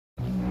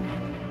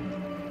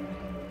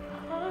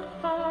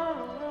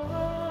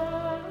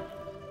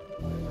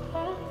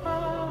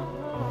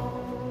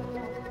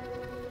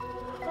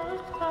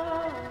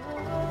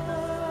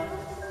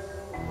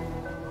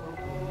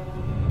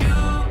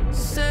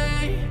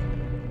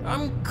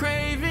I'm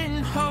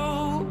craving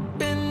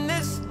hope in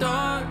this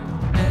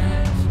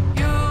darkness.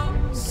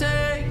 You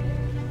say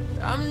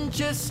I'm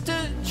just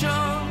a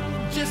joke,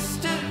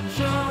 just a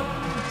joke.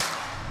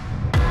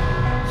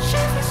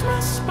 Shivers my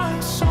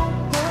spine so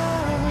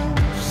low.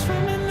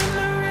 Swimming in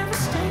the river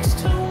stinks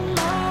too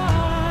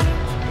much.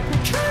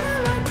 I'm trying to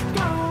let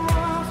go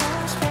of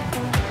us, but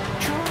the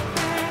truth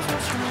is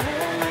what's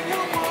real and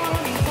you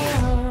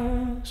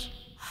want us.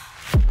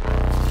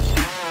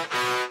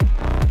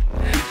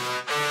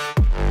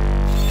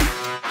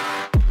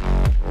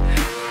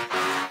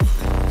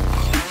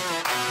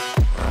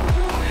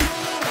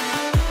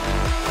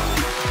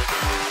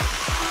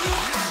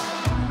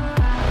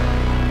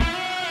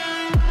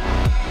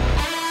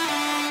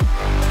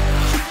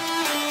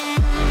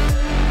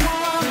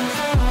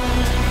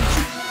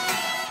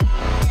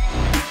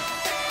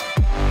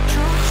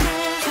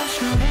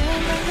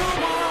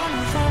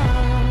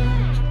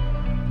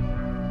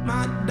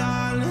 My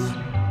darling,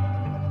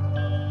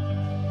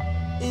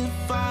 in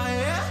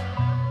fire.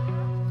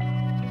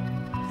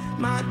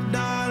 My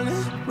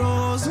darling,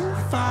 rose in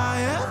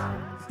fire.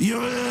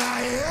 You're a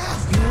liar.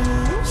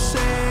 You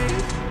say,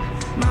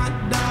 my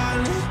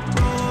darling,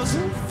 rose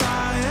in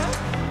fire.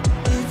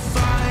 In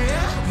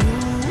fire.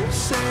 You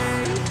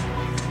say,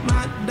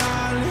 my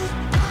darling,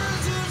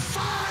 rose in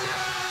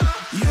fire.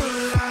 You're a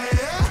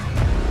liar.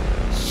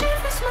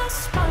 Shivers my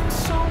spine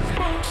so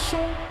cold,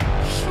 so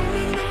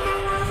swimming in the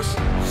rivers,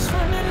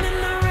 swimming in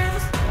the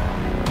rivers.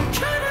 I'm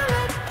trying to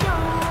let go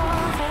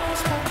of us,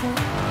 but go of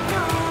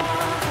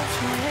us,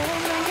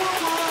 and you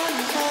want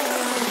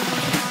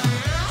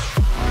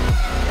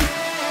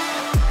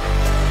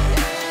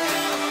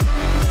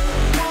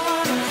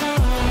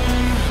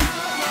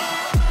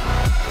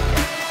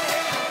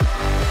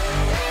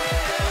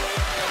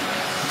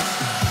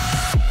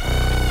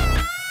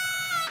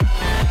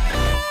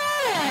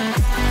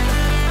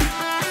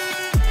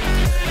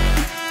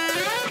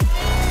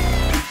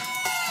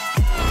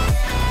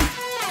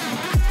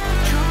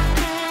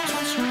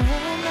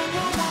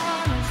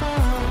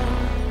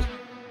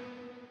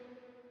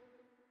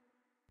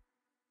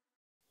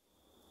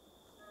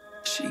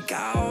she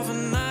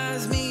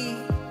galvanized me,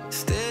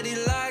 steady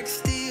like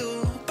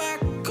steel,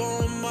 back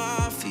on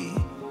my feet,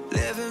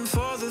 living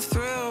for the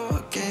thrill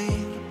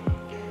again,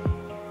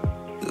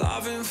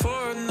 loving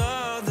for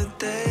another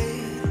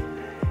day.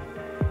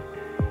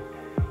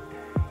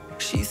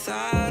 She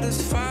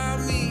satisfied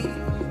me,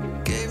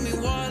 gave me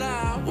what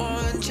I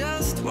want,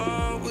 just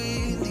what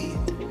we need,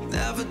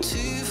 never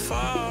too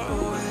far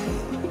away,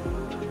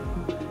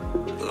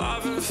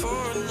 loving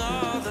for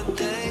another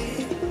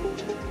day.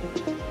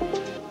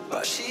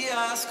 But she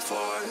asked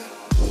for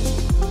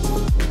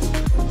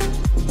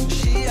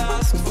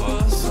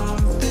some